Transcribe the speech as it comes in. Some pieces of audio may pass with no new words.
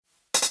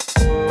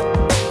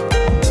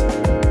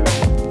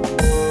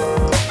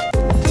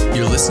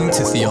listening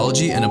to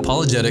Theology and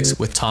Apologetics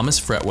with Thomas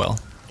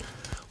Fretwell.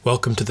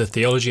 Welcome to the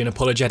Theology and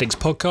Apologetics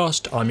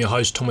podcast. I'm your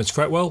host, Thomas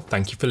Fretwell.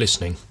 Thank you for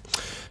listening.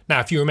 Now,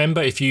 if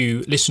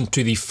you listened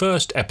to the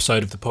first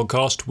episode of the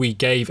podcast, we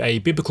gave a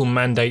biblical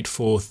mandate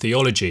for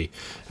theology.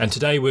 And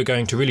today we're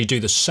going to really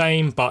do the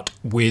same, but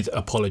with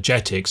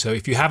apologetics. So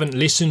if you haven't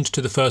listened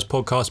to the first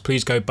podcast,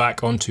 please go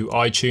back onto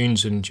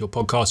iTunes and your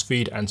podcast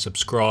feed and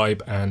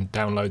subscribe and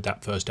download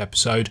that first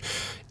episode.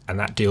 And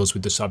that deals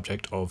with the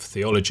subject of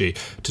theology.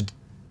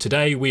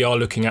 Today we are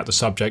looking at the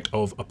subject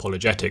of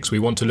apologetics. We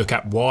want to look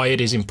at why it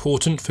is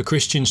important for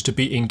Christians to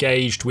be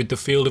engaged with the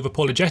field of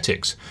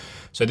apologetics.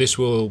 So this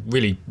will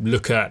really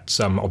look at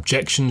some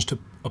objections to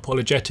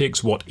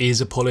apologetics. What is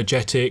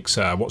apologetics?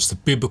 What's the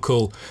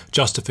biblical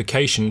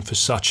justification for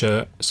such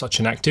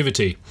an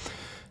activity?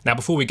 Now,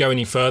 before we go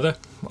any further,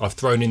 I've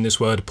thrown in this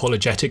word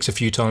apologetics a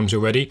few times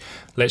already.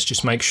 Let's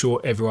just make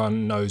sure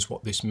everyone knows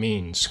what this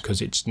means,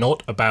 because it's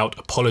not about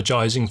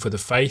apologizing for the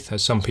faith,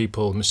 as some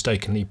people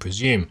mistakenly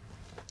presume.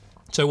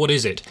 So what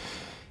is it?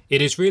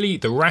 It is really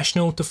the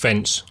rational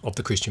defense of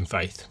the Christian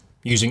faith,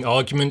 using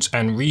arguments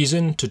and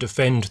reason to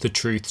defend the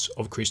truths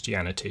of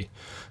Christianity.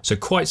 So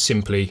quite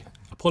simply,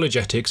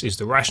 apologetics is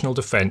the rational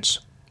defense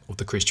of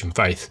the Christian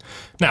faith.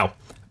 Now,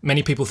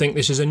 many people think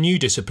this is a new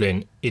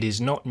discipline. It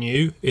is not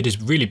new. It has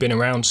really been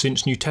around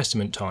since New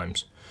Testament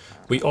times.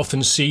 We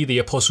often see the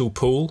Apostle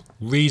Paul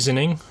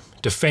reasoning,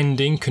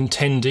 defending,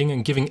 contending,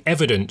 and giving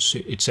evidence,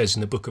 it says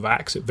in the book of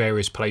Acts at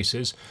various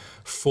places,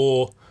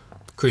 for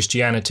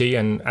Christianity,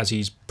 and as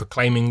he's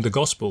proclaiming the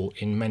gospel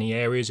in many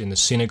areas, in the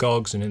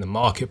synagogues and in the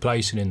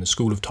marketplace and in the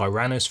school of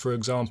Tyrannus, for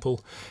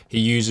example, he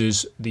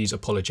uses these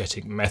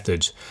apologetic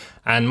methods.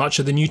 And much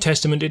of the New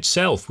Testament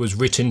itself was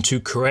written to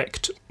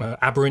correct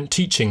aberrant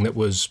teaching that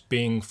was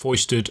being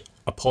foisted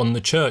upon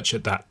the church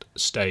at that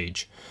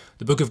stage.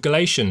 The book of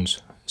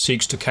Galatians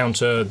seeks to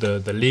counter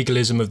the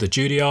legalism of the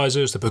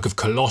Judaizers. The book of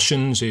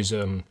Colossians is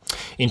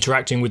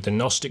interacting with the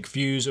Gnostic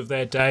views of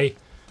their day.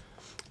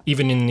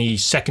 Even in the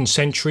 2nd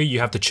century, you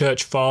have the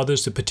church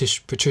fathers, the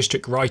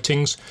patristic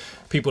writings,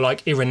 people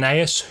like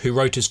Irenaeus, who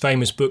wrote his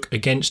famous book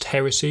Against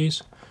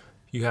Heresies.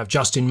 You have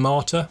Justin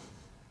Martyr,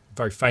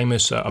 very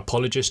famous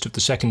apologist of the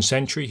 2nd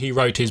century. He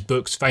wrote his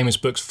famous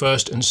books,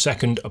 First and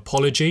Second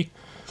Apology.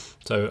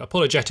 So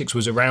apologetics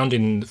was around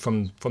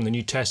from the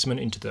New Testament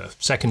into the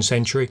 2nd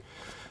century.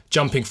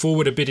 Jumping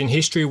forward a bit in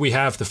history, we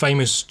have the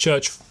famous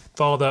church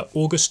father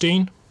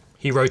Augustine.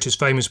 He wrote his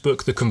famous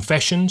book, The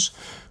Confessions,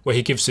 where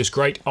he gives this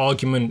great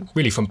argument,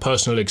 really from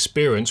personal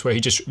experience, where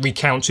he just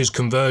recounts his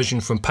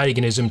conversion from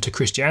paganism to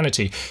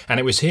Christianity. And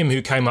it was him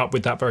who came up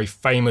with that very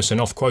famous and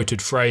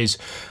oft-quoted phrase,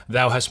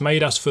 "Thou hast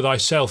made us for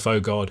thyself, O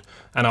God,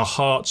 and our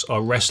hearts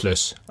are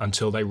restless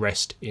until they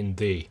rest in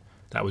thee."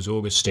 That was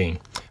Augustine.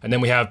 And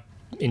then we have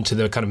into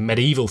the kind of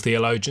medieval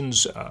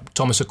theologians,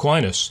 Thomas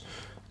Aquinas,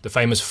 the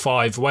famous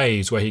 5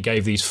 ways, where he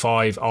gave these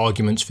 5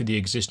 arguments for the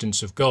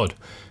existence of God.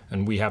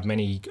 And we have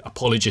many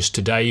apologists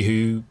today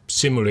who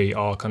similarly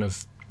are kind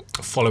of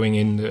following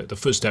in the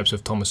footsteps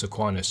of Thomas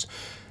Aquinas.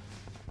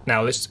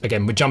 Now,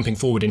 we're jumping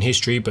forward in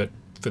history, but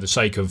for the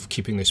sake of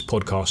keeping this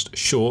podcast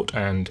short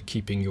and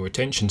keeping your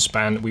attention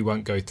span, we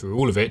won't go through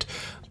all of it.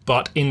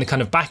 But in the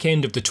kind of back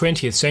end of the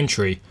 20th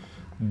century,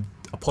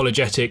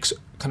 apologetics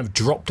kind of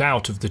dropped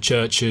out of the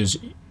church's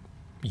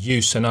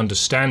use and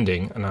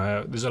understanding, and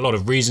there's a lot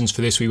of reasons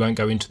for this. We won't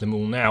go into them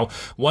all now.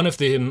 One of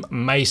them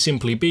may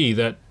simply be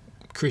that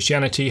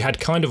Christianity had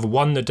kind of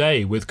won the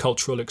day with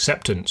cultural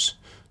acceptance.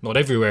 Not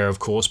everywhere, of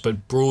course,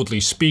 but broadly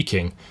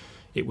speaking,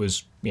 it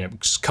was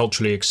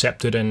culturally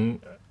accepted and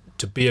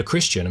to be a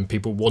Christian, and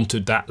people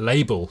wanted that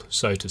label,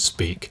 so to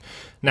speak.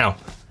 Now,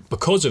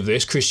 because of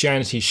this,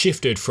 Christianity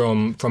shifted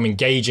from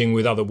engaging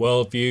with other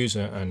worldviews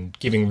and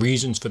giving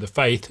reasons for the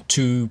faith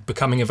to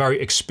becoming a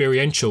very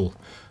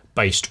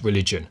experiential-based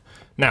religion.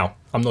 Now,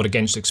 I'm not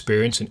against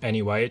experience in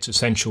any way. It's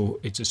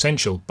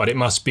essential, but it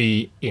must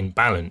be in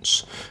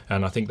balance.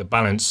 And I think the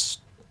balance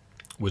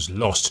was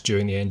lost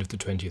during the end of the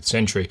 20th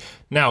century.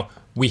 Now,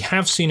 we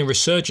have seen a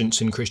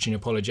resurgence in Christian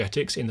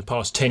apologetics in the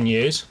past 10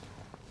 years.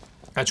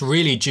 That's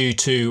really due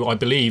to, I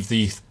believe,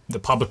 the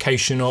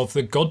publication of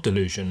The God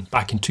Delusion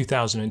back in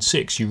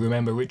 2006. You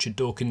remember Richard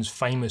Dawkins'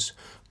 famous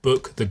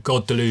book, The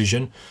God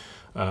Delusion.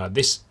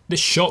 This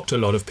shocked a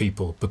lot of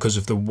people because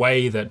of the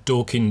way that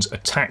Dawkins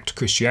attacked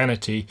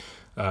Christianity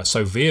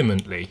so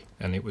vehemently,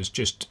 and it was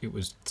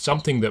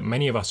something that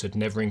many of us had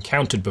never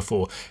encountered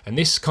before, and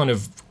this kind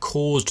of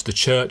caused the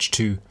church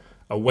to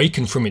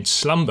awaken from its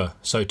slumber,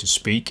 so to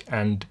speak,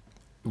 and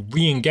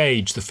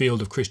re-engage the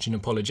field of Christian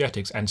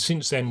apologetics. And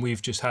since then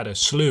we've just had a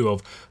slew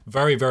of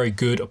very, very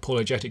good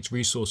apologetics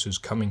resources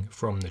coming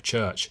from the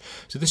church.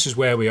 So this is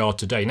where we are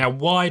today. Now,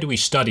 why do we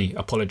study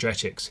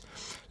apologetics?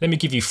 Let me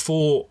give you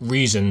 4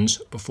 reasons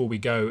before we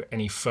go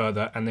any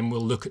further, and then we'll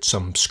look at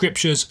some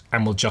scriptures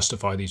and we'll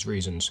justify these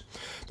reasons.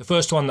 The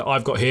first one that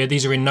I've got here,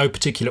 these are in no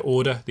particular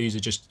order, these are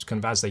just kind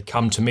of as they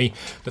come to me.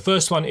 The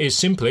first one is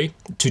simply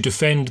to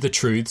defend the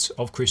truths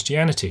of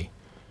Christianity.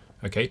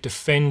 Okay,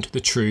 defend the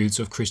truths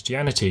of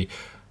Christianity.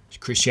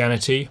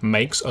 Christianity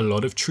makes a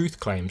lot of truth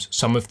claims.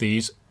 Some of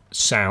these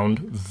sound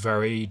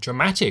very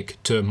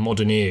dramatic to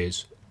modern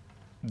ears.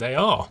 They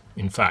are,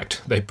 in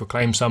fact. They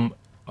proclaim some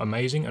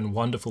amazing and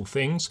wonderful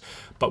things,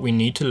 but we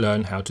need to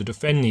learn how to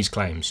defend these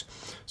claims.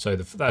 So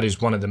that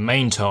is one of the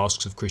main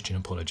tasks of Christian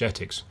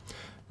apologetics.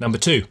 Number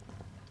 2,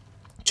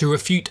 to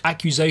refute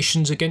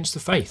accusations against the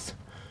faith.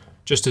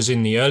 Just as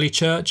in the early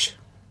church,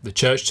 the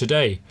church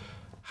today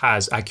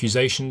has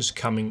accusations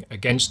coming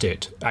against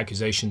it,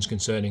 accusations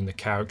concerning the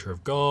character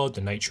of God,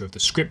 the nature of the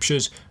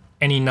scriptures,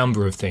 any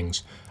number of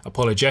things.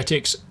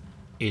 Apologetics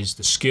is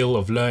the skill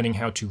of learning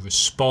how to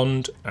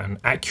respond and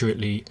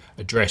accurately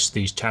address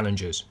these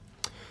challenges.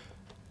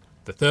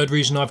 The third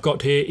reason I've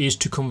got here is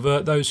to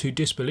convert those who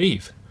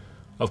disbelieve.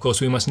 Of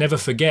course, we must never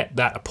forget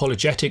that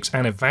apologetics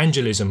and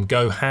evangelism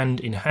go hand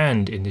in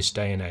hand in this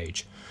day and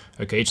age.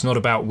 Okay, it's not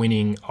about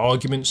winning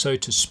arguments, so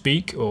to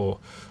speak, or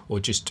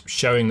just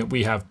showing that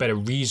we have better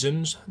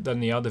reasons than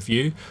the other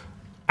view.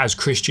 As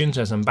Christians,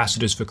 as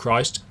ambassadors for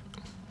Christ,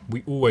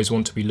 we always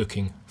want to be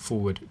looking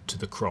forward to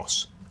the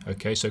cross.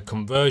 Okay, so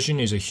conversion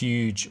is a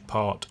huge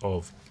part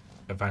of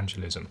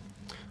evangelism,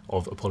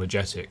 of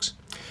apologetics.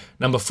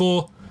 Number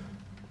 4,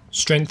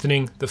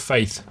 strengthening the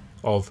faith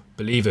of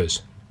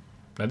believers.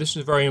 Now, this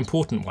is a very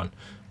important one,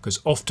 because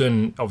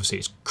often, obviously,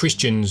 it's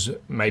Christians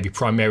maybe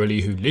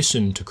primarily who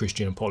listen to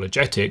Christian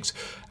apologetics,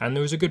 and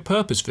there is a good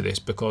purpose for this,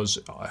 because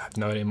I have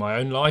known it in my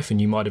own life,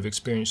 and you might have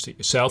experienced it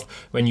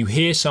yourself. When you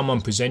hear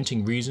someone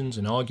presenting reasons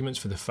and arguments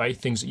for the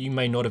faith, things that you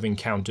may not have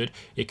encountered,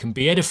 it can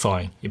be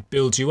edifying. It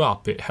builds you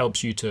up. It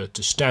helps you to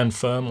stand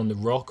firm on the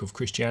rock of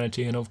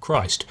Christianity and of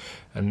Christ.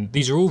 And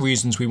these are all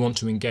reasons we want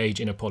to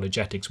engage in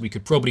apologetics. We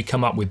could probably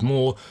come up with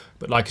more,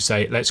 but like I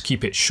say, let's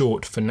keep it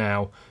short for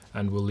now,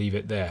 and we'll leave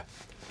it there.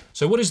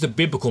 So what is the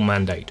biblical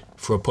mandate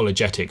for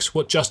apologetics?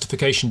 What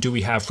justification do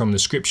we have from the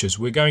scriptures?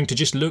 We're going to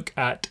just look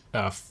at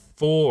 4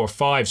 or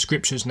 5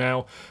 scriptures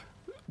now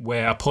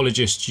where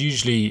apologists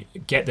usually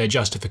get their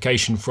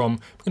justification from.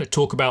 We're going to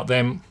talk about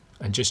them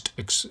and just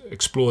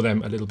explore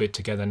them a little bit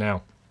together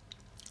now.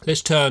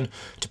 Let's turn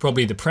to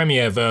probably the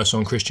premier verse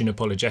on Christian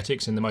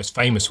apologetics, and the most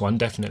famous one,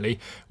 definitely,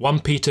 1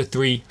 Peter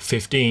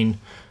 3:15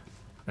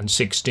 and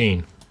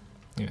 16.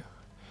 Yeah.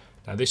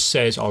 Now this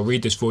says, I'll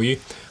read this for you,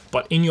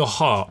 "But in your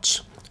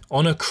hearts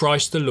honour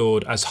Christ the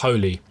Lord as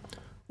holy,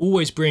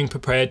 always being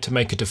prepared to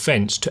make a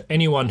defence to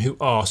anyone who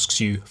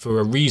asks you for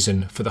a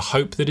reason for the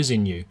hope that is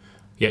in you,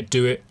 yet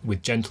do it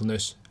with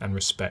gentleness and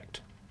respect."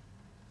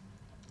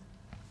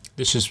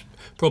 This is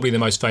probably the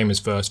most famous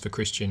verse for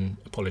Christian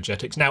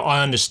apologetics. Now,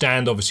 I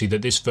understand, obviously,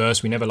 that this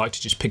verse, we never like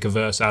to just pick a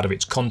verse out of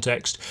its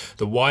context.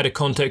 The wider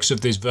context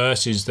of this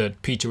verse is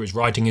that Peter is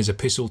writing his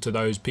epistle to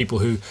those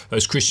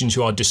Christians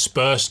who are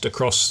dispersed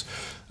across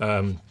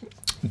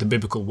the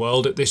biblical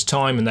world at this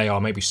time, and they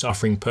are maybe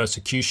suffering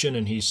persecution,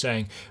 and he's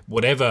saying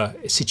whatever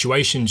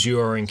situations you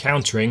are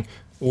encountering,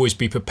 always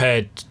be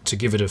prepared to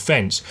give a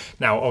defense.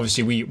 Now,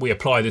 obviously, we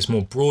apply this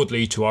more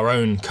broadly to our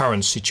own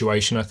current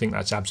situation. I think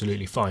that's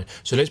absolutely fine.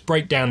 So let's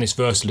break down this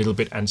verse a little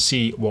bit and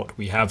see what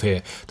we have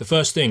here. The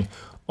first thing,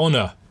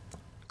 honour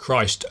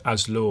Christ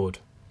as Lord,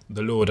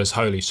 the Lord as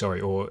holy,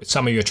 or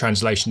some of your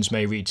translations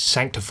may read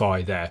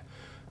sanctify there.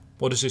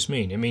 What does this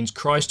mean? It means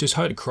Christ is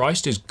holy.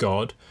 Christ is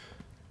God,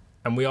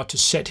 and we are to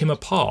set him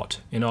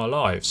apart in our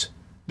lives.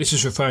 This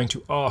is referring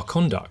to our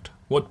conduct.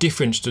 What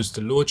difference does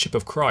the Lordship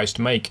of Christ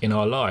make in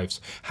our lives?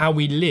 How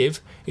we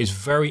live is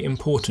very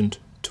important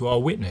to our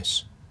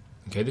witness.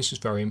 Okay, this is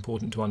very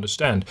important to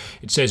understand.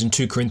 It says in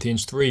 2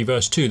 Corinthians 3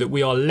 verse 2 that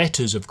we are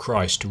letters of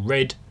Christ,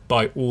 read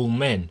by all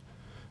men.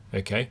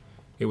 Okay,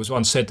 it was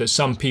once said that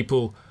some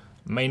people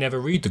may never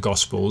read the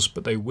Gospels,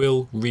 but they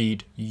will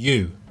read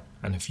you.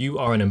 And if you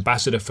are an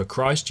ambassador for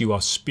Christ, you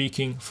are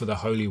speaking for the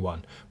Holy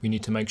One. We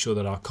need to make sure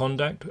that our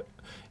conduct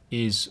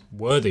is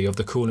worthy of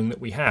the calling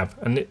that we have.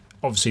 And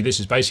obviously this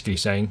is basically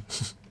saying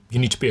you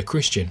need to be a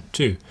Christian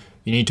too.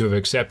 You need to have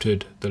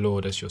accepted the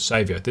Lord as your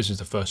Saviour. This is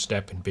the first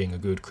step in being a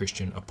good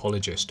Christian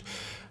apologist.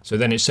 So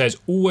then it says,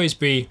 always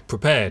be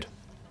prepared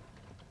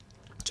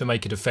to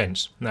make a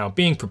defence. Now,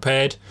 being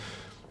prepared,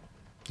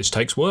 this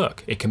takes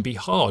work. It can be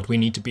hard. We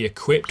need to be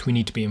equipped, we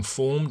need to be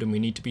informed, and we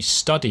need to be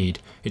studied.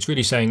 It's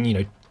really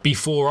saying, be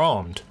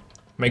forearmed.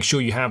 Make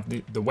sure you have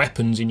the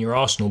weapons in your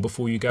arsenal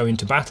before you go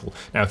into battle.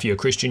 Now, if you're a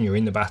Christian, you're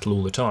in the battle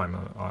all the time.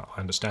 I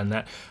understand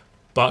that.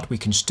 But we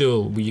can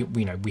still,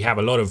 we have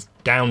a lot of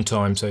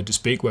downtime, so to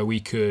speak, where we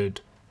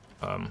could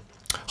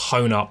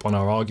hone up on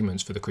our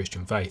arguments for the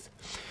Christian faith.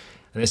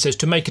 And it says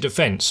to make a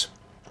defence.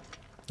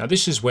 Now,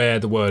 this is where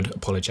the word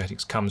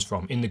apologetics comes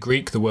from. In the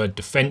Greek, the word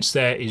defence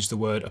there is the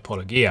word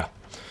apologia.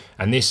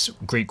 And this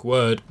Greek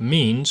word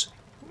means,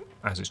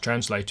 as it's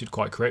translated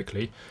quite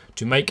correctly,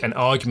 to make an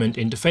argument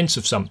in defence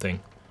of something.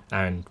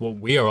 And what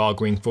we are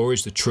arguing for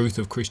is the truth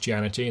of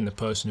Christianity in the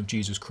person of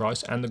Jesus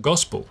Christ and the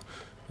gospel,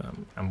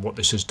 and what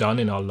this has done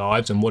in our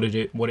lives and what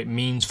it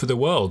means for the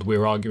world.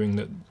 We're arguing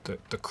that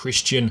the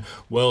Christian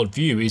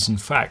worldview is in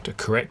fact a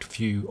correct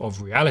view of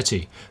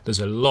reality. There's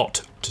a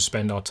lot to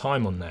spend our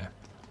time on there.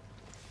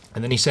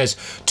 And then he says,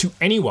 to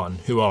anyone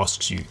who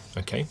asks you,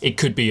 okay? It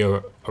could be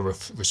a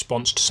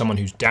response to someone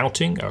who's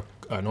doubting,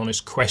 an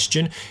honest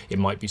question. It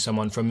might be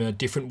someone from a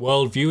different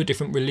worldview, a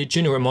different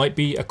religion, or it might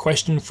be a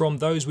question from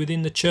those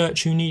within the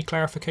church who need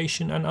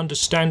clarification and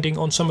understanding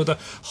on some of the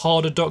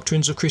harder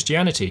doctrines of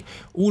Christianity.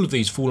 All of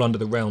these fall under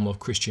the realm of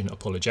Christian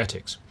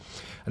apologetics.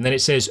 And then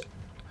it says,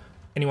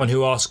 anyone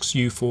who asks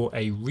you for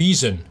a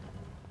reason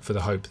for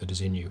the hope that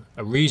is in you.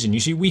 A reason. You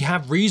see, we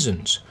have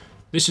reasons.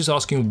 This is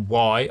asking,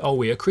 why are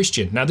we a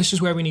Christian? Now, this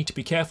is where we need to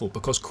be careful,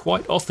 because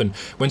quite often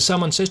when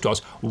someone says to us,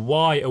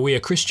 why are we a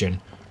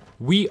Christian?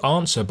 We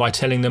answer by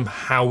telling them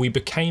how we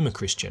became a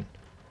Christian.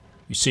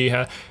 You see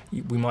how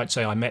we might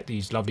say, I met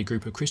these lovely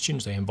group of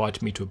Christians. They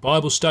invited me to a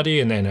Bible study,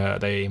 and then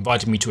they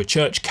invited me to a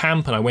church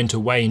camp, and I went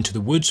away into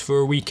the woods for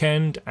a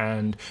weekend,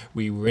 and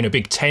we were in a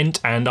big tent,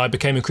 and I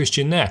became a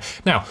Christian there.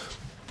 Now,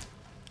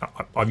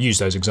 I've used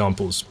those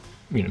examples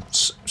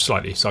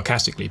slightly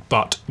sarcastically,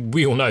 but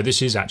we all know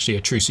this is actually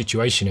a true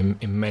situation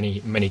in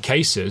many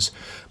cases,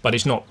 but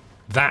it's not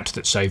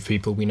that saved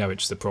people. We know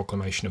it's the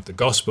proclamation of the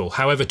gospel.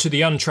 However, to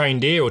the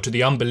untrained ear or to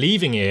the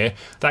unbelieving ear,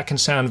 that can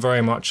sound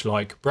very much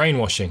like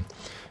brainwashing.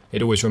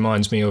 It always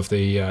reminds me of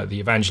the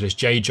evangelist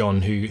J.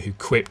 John who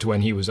quipped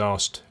when he was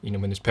asked,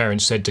 when his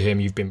parents said to him,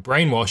 you've been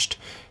brainwashed,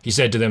 he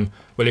said to them,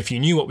 well, if you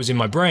knew what was in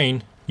my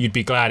brain, you'd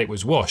be glad it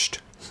was washed.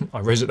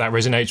 That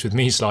resonates with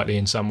me slightly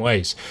in some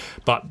ways.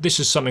 But this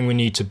is something we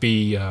need to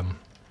be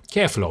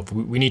careful of.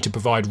 We need to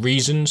provide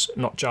reasons,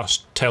 not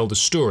just tell the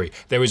story.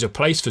 There is a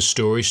place for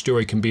story.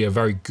 Story can be a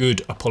very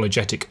good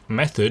apologetic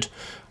method,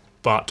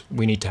 but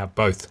we need to have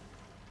both.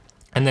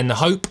 And then the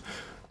hope.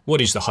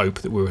 What is the hope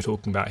that we were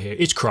talking about here?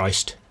 It's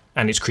Christ,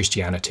 and it's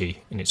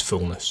Christianity in its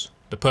fullness.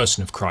 The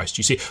person of Christ.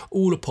 You see,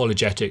 all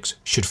apologetics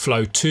should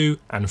flow to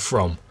and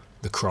from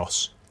the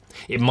cross.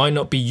 It might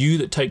not be you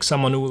that takes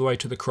someone all the way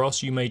to the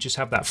cross. You may just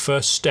have that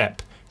first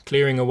step,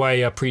 clearing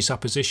away a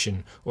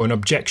presupposition or an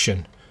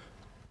objection.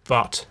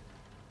 But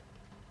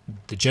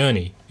the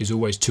journey is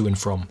always to and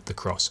from the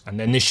cross. And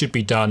then this should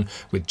be done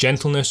with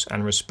gentleness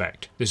and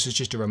respect. This is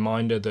just a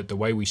reminder that the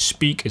way we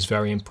speak is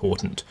very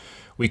important.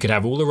 We could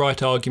have all the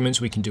right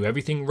arguments, we can do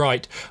everything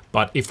right,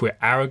 but if we're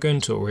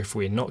arrogant or if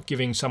we're not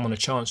giving someone a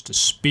chance to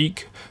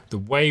speak, the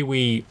way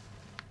we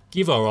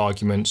give our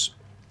arguments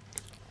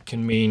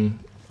can mean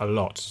a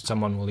lot.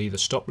 Someone will either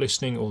stop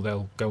listening or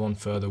they'll go on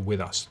further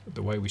with us.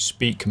 The way we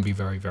speak can be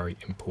very, very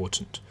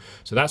important.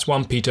 So that's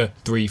 1 Peter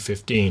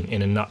 3:15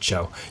 in a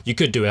nutshell. You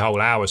could do a whole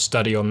hour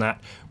study on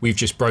that. We've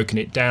just broken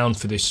it down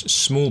for this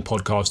small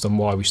podcast on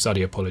why we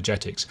study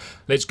apologetics.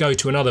 Let's go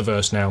to another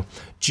verse now.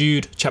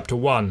 Jude chapter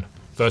 1,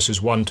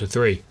 verses 1 to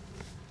 3.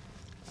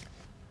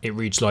 It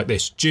reads like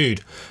this.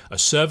 Jude, a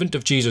servant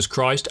of Jesus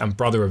Christ and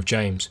brother of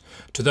James,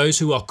 to those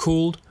who are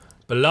called,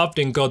 beloved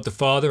in God the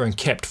Father and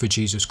kept for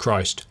Jesus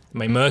Christ,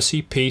 may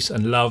mercy, peace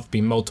and love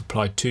be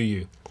multiplied to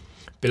you.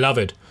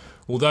 Beloved,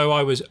 although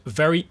I was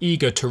very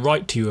eager to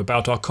write to you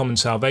about our common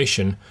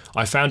salvation,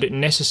 I found it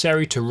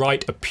necessary to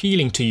write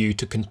appealing to you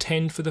to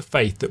contend for the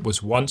faith that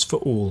was once for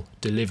all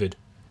delivered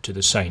to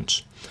the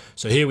saints.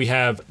 So here we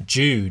have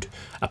Jude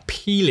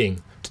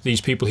appealing to these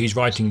people he's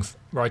writing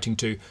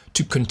to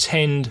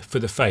contend for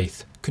the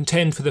faith.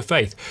 Contend for the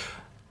faith.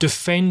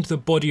 Defend the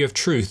body of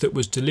truth that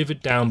was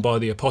delivered down by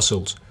the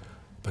apostles,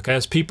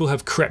 because people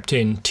have crept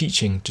in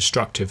teaching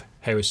destructive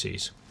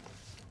heresies.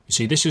 You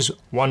see, this is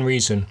one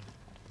reason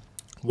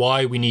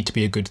why we need to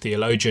be a good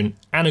theologian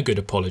and a good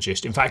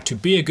apologist. In fact, to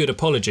be a good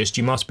apologist,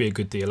 you must be a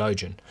good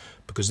theologian,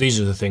 because these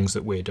are the things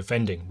that we're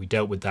defending. We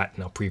dealt with that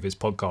in our previous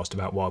podcast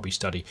about why we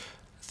study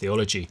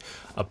theology.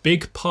 A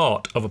big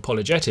part of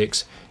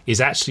apologetics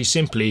is actually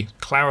simply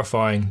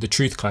clarifying the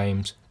truth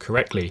claims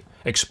correctly,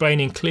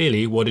 explaining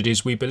clearly what it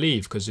is we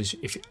believe, because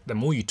the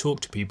more you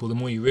talk to people, the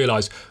more you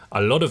realize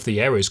a lot of the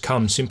errors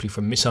come simply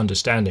from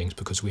misunderstandings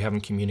because we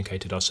haven't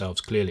communicated ourselves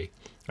clearly.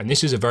 And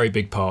this is a very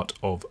big part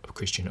of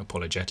Christian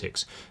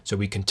apologetics. So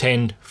we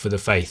contend for the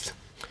faith.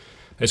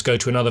 Let's go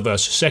to another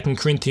verse, 2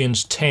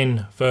 Corinthians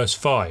 10, verse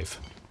 5.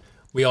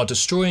 We are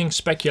destroying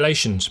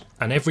speculations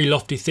and every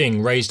lofty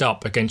thing raised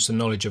up against the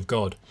knowledge of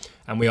God,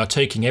 and we are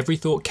taking every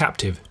thought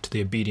captive to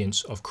the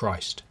obedience of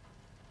Christ.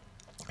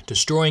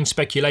 Destroying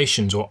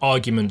speculations or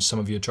arguments, some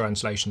of your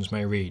translations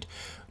may read.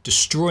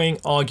 Destroying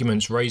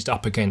arguments raised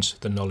up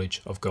against the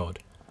knowledge of God.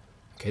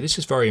 Okay, this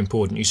is very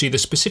important. You see, the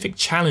specific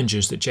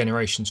challenges that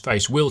generations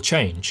face will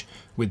change.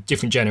 With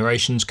different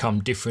generations come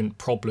different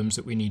problems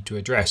that we need to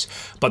address.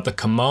 But the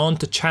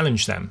command to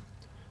challenge them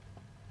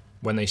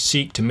when they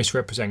seek to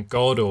misrepresent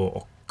God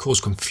or cause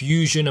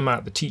confusion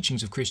about the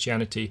teachings of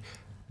Christianity,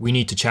 we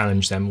need to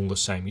challenge them all the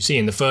same. You see,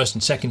 in the 1st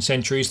and 2nd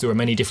centuries, there were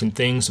many different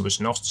things. There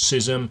was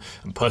Gnosticism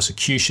and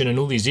persecution and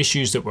all these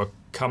issues that were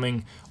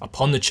coming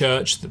upon the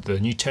church that the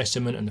New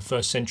Testament and the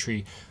 1st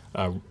century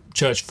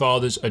church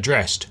fathers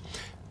addressed.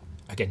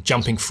 Again,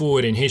 jumping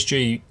forward in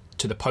history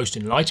to the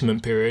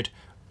post-Enlightenment period,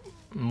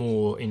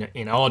 more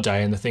in our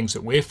day and the things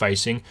that we're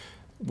facing,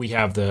 we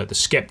have the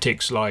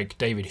skeptics like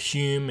David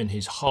Hume and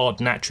his hard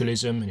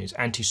naturalism and his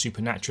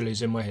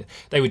anti-supernaturalism, where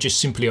they would just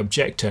simply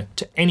object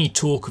to any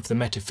talk of the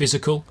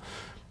metaphysical.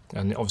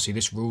 And obviously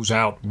this rules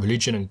out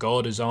religion and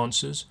God as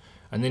answers.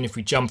 And then if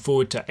we jump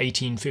forward to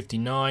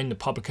 1859, the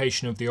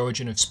publication of The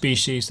Origin of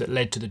Species that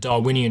led to the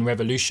Darwinian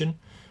Revolution.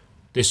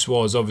 This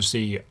was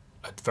obviously a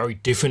very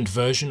different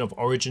version of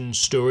origin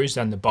stories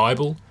than the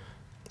Bible.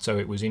 So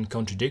it was in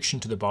contradiction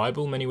to the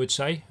Bible, many would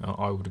say.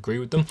 I would agree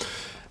with them.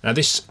 Now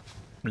this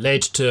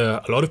led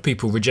to a lot of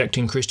people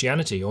rejecting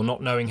Christianity or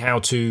not knowing how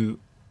to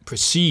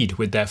proceed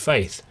with their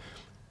faith.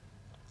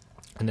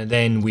 And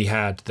then we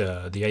had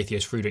the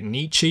atheist Friedrich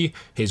Nietzsche,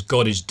 his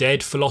God is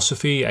dead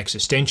philosophy,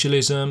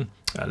 existentialism,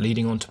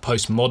 leading on to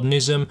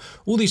postmodernism,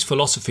 all these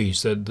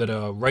philosophies that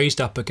are raised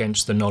up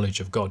against the knowledge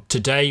of God.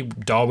 Today,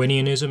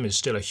 Darwinianism is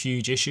still a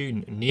huge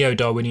issue.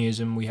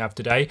 Neo-Darwinism we have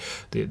today,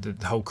 the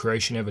whole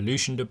creation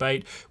evolution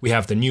debate. We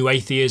have the new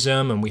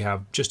atheism, and we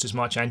have just as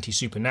much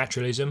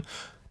anti-supernaturalism.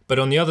 But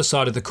on the other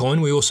side of the coin,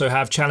 we also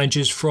have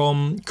challenges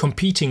from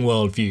competing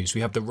worldviews.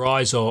 We have the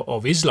rise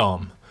of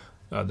Islam,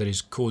 that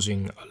is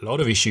causing a lot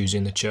of issues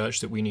in the church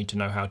that we need to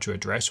know how to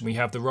address. And we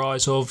have the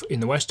rise of, in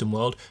the Western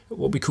world,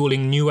 what we're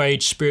calling New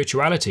Age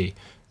spirituality,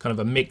 kind of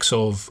a mix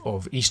of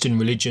Eastern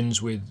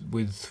religions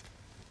with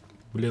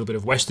a little bit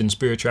of Western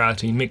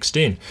spirituality mixed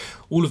in.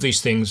 All of these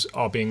things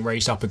are being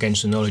raised up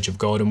against the knowledge of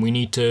God, and we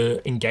need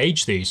to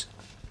engage these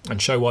and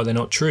show why they're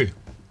not true.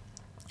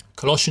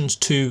 Colossians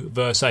 2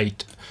 verse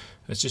 8.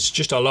 It's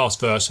just our last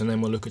verse, and then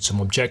we'll look at some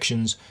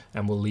objections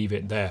and we'll leave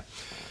it there.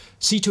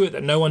 See to it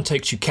that no one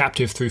takes you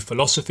captive through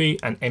philosophy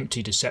and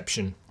empty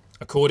deception,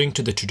 according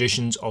to the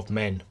traditions of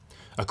men,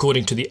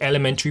 according to the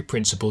elementary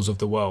principles of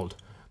the world,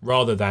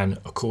 rather than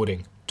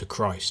according to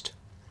Christ.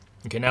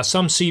 Okay, now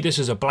some see this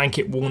as a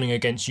blanket warning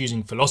against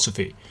using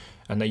philosophy,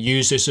 and they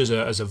use this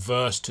as a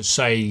verse to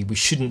say we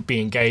shouldn't be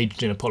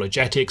engaged in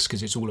apologetics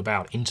because it's all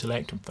about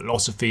intellect and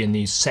philosophy and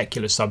these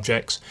secular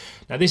subjects.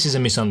 Now this is a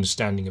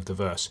misunderstanding of the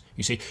verse.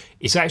 You see,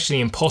 it's actually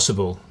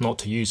impossible not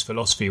to use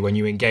philosophy when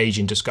you engage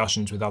in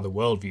discussions with other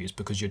worldviews,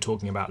 because you're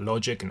talking about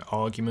logic and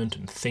argument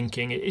and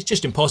thinking. It's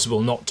just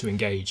impossible not to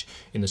engage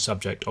in the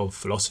subject of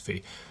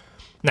philosophy.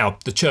 Now,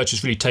 the church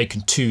has really taken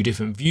two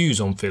different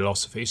views on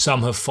philosophy.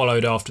 Some have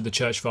followed after the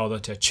church father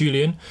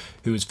Tertullian,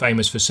 who is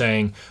famous for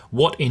saying,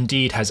 "What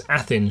indeed has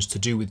Athens to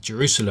do with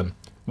Jerusalem?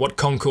 What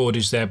concord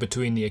is there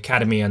between the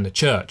academy and the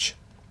church?"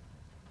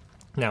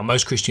 Now,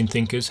 most Christian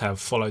thinkers have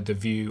followed the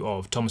view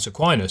of Thomas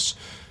Aquinas,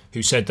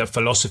 who said that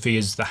philosophy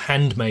is the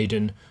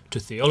handmaiden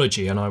to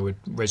theology, and I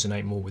would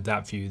resonate more with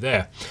that view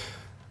there.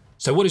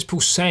 So what is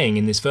Paul saying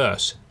in this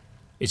verse?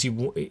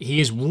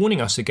 He is warning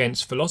us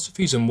against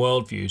philosophies and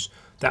worldviews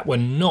that were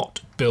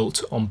not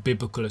built on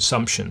biblical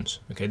assumptions.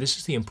 Okay, this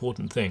is the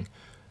important thing.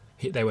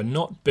 They were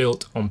not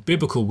built on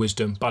biblical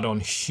wisdom, but on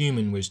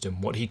human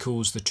wisdom, what he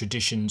calls the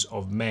traditions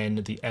of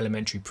men, the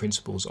elementary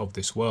principles of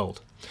this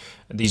world.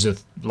 And these are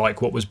like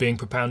what was being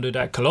propounded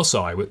at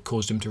Colossae, which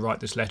caused him to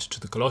write this letter to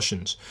the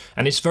Colossians.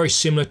 And it's very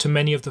similar to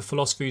many of the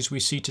philosophies we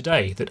see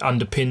today that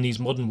underpin these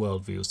modern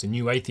worldviews, the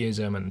new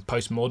atheism and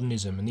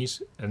postmodernism,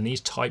 and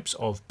these types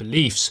of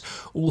beliefs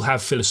all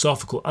have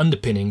philosophical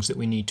underpinnings that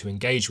we need to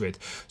engage with.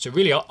 So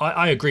really,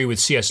 I agree with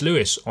C.S.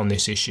 Lewis on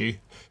this issue,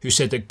 who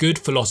said that good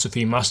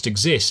philosophy must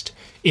exist,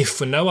 if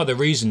for no other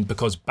reason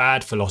because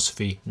bad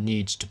philosophy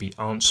needs to be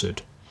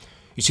answered.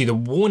 You see, the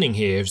warning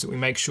here is that we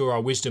make sure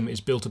our wisdom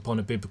is built upon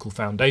a biblical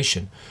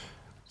foundation,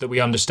 that we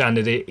understand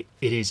that it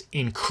is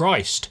in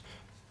Christ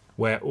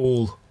where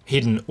all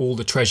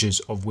the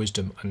treasures of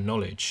wisdom and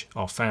knowledge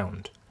are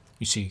found.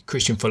 You see,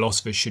 Christian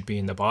philosophers should be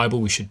in the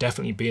Bible. We should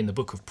definitely be in the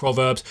book of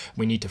Proverbs.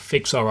 We need to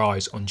fix our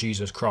eyes on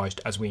Jesus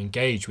Christ as we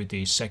engage with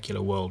these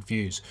secular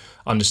worldviews,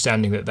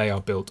 understanding that they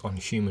are built on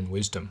human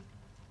wisdom.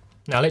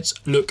 Now let's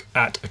look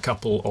at a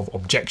couple of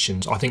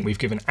objections. I think we've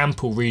given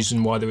ample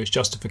reason why there is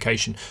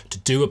justification to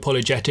do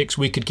apologetics.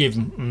 We could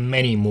give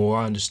many more.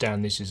 I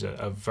understand this is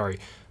a very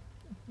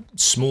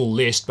small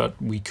list, but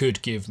we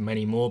could give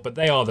many more, but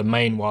they are the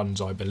main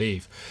ones, I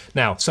believe.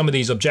 Now, some of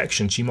these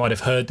objections, you might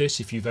have heard this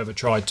if you've ever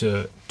tried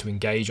to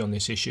engage on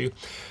this issue,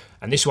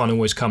 and this one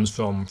always comes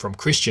from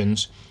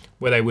Christians,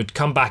 where they would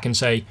come back and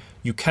say,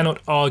 you cannot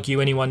argue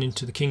anyone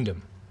into the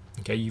kingdom.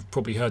 Okay, you've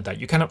probably heard that.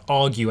 You cannot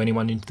argue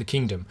anyone into the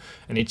kingdom,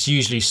 and it's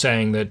usually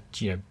saying that,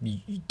 you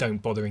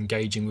don't bother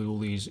engaging with all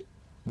these,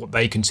 what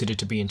they consider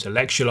to be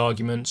intellectual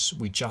arguments.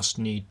 We just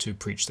need to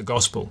preach the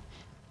gospel.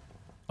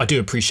 I do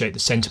appreciate the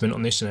sentiment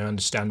on this, and I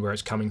understand where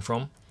it's coming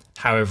from.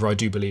 However, I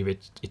do believe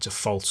it's a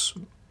false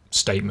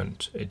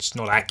statement. It's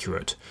not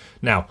accurate.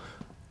 Now,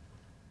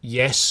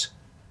 yes,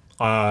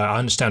 I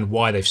understand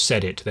why they've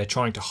said it. They're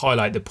trying to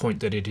highlight the point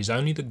that it is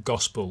only the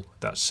gospel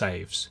that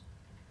saves.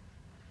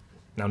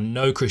 Now,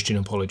 no Christian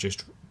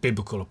apologist,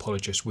 biblical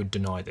apologist, would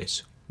deny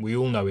this. We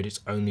all know it's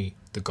only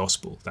the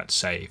gospel that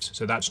saves.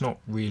 So that's not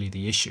really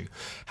the issue.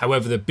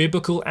 However, the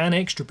biblical and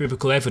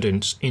extra-biblical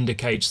evidence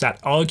indicates that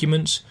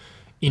arguments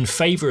in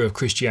favour of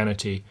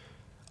Christianity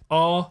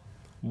are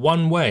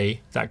one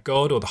way that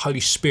God or the Holy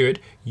Spirit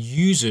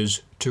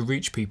uses to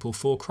reach people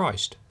for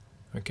Christ.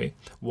 Okay,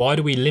 why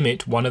do we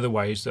limit one of the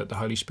ways that the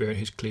Holy Spirit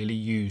is clearly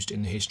used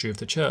in the history of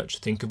the church?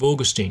 Think of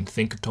Augustine,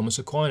 think of Thomas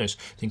Aquinas,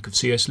 think of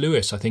C.S.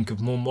 Lewis, I think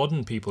of more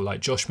modern people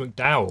like Josh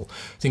McDowell,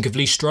 think of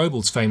Lee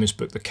Strobel's famous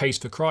book, The Case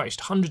for Christ.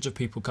 Hundreds of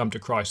people come to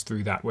Christ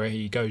through that, where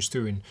he goes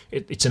through, and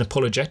it's an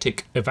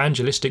apologetic,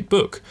 evangelistic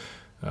book,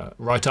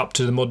 right up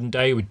to the modern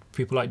day with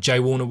people like J.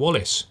 Warner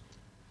Wallace.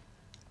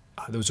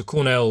 There was a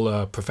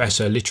Cornell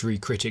professor, literary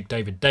critic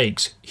David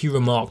Dakes. He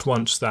remarked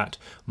once that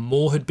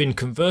more had been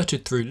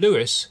converted through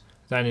Lewis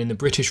than in the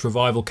British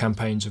revival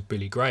campaigns of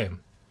Billy Graham.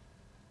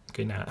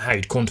 Okay, now how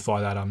you'd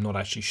quantify that I'm not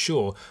actually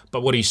sure,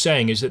 but what he's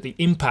saying is that the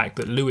impact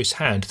that Lewis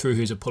had through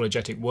his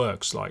apologetic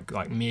works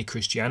like Mere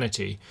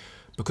Christianity,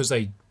 because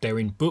they're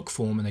in book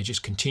form and they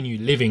just continue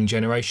living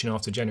generation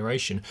after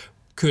generation,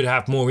 could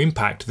have more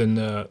impact than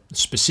the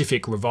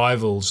specific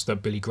revivals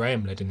that Billy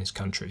Graham led in this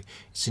country.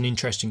 It's an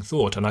interesting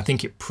thought, and I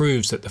think it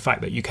proves that the fact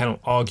that you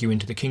cannot argue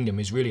into the kingdom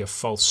is really a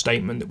false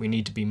statement, that we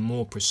need to be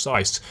more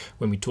precise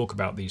when we talk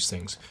about these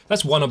things.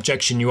 That's one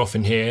objection you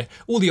often hear.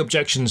 All the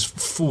objections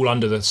fall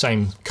under the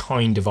same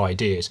kind of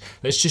ideas.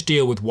 Let's just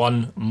deal with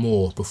one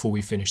more before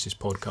we finish this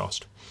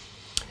podcast.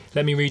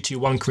 Let me read to you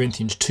 1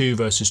 Corinthians 2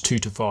 verses 2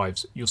 to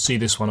 5. You'll see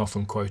this one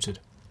often quoted,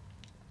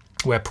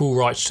 where Paul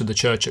writes to the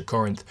church at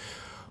Corinth,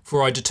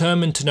 "For I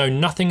determined to know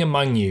nothing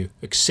among you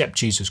except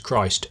Jesus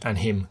Christ and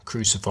him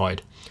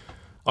crucified.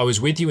 I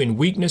was with you in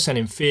weakness and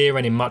in fear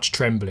and in much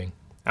trembling.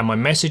 And my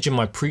message and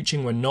my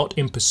preaching were not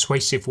in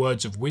persuasive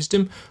words of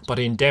wisdom, but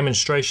in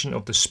demonstration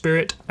of the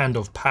Spirit and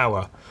of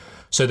power,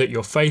 so that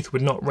your faith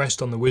would not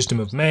rest on the wisdom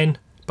of men,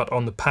 but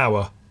on the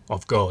power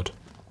of God."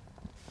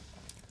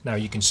 Now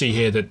you can see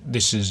here that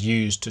this is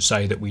used to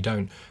say that we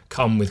don't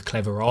come with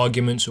clever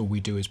arguments, all we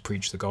do is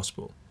preach the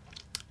gospel.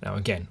 Now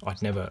again,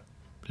 I'd never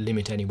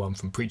limit anyone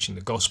from preaching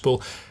the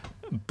gospel,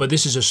 but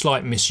this is a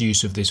slight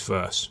misuse of this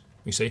verse.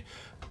 You see,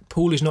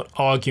 Paul is not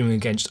arguing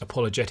against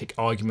apologetic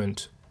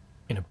argument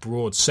in a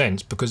broad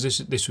sense, because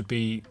this would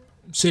be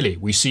silly.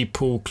 We see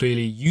Paul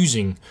clearly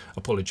using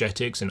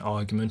apologetics and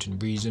argument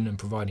and reason and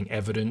providing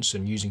evidence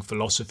and using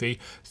philosophy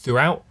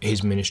throughout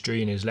his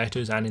ministry in his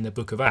letters and in the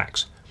book of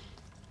Acts.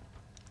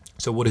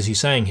 So what is he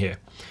saying here?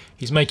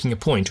 He's making a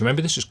point.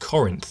 Remember, this is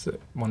Corinth,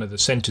 one of the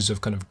centres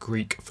of kind of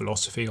Greek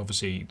philosophy.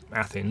 Obviously,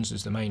 Athens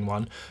is the main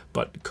one,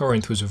 but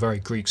Corinth was a very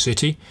Greek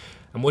city.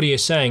 And what he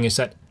is saying is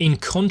that in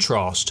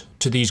contrast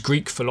to these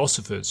Greek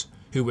philosophers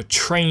who were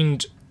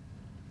trained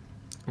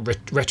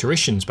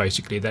rhetoricians,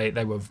 basically,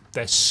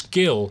 their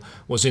skill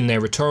was in their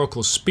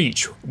rhetorical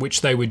speech,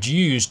 which they would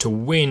use to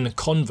win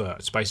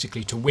converts,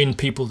 basically to win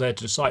people there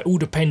to decide. All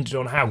depended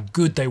on how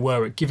good they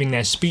were at giving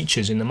their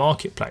speeches in the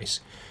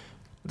marketplace.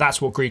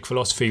 That's what Greek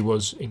philosophy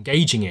was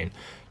engaging in.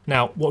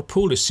 Now, what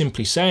Paul is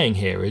simply saying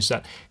here is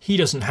that he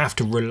doesn't have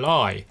to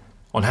rely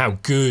on how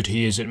good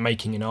he is at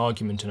making an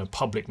argument and a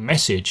public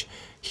message.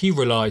 He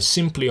relies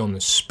simply on the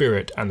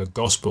Spirit and the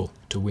gospel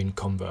to win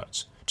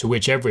converts, to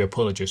which every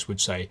apologist would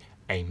say,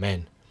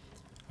 Amen.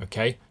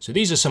 Okay, so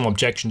these are some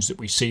objections that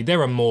we see.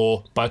 There are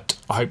more, but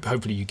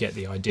hopefully you get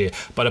the idea.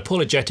 But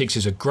apologetics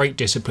is a great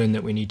discipline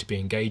that we need to be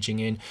engaging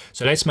in.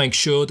 So let's make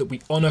sure that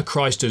we honour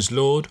Christ as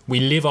Lord.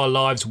 We live our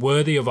lives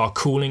worthy of our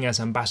calling as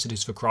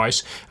ambassadors for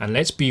Christ. And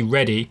let's be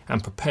ready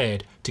and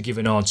prepared to give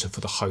an answer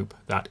for the hope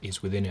that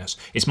is within us.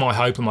 It's my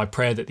hope and my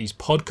prayer that these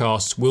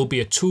podcasts will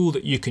be a tool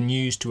that you can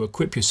use to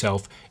equip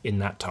yourself in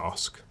that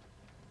task.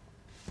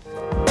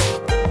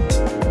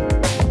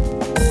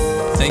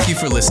 Thank you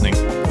for listening.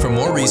 For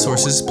more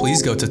resources,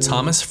 please go to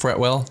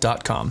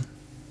thomasfretwell.com.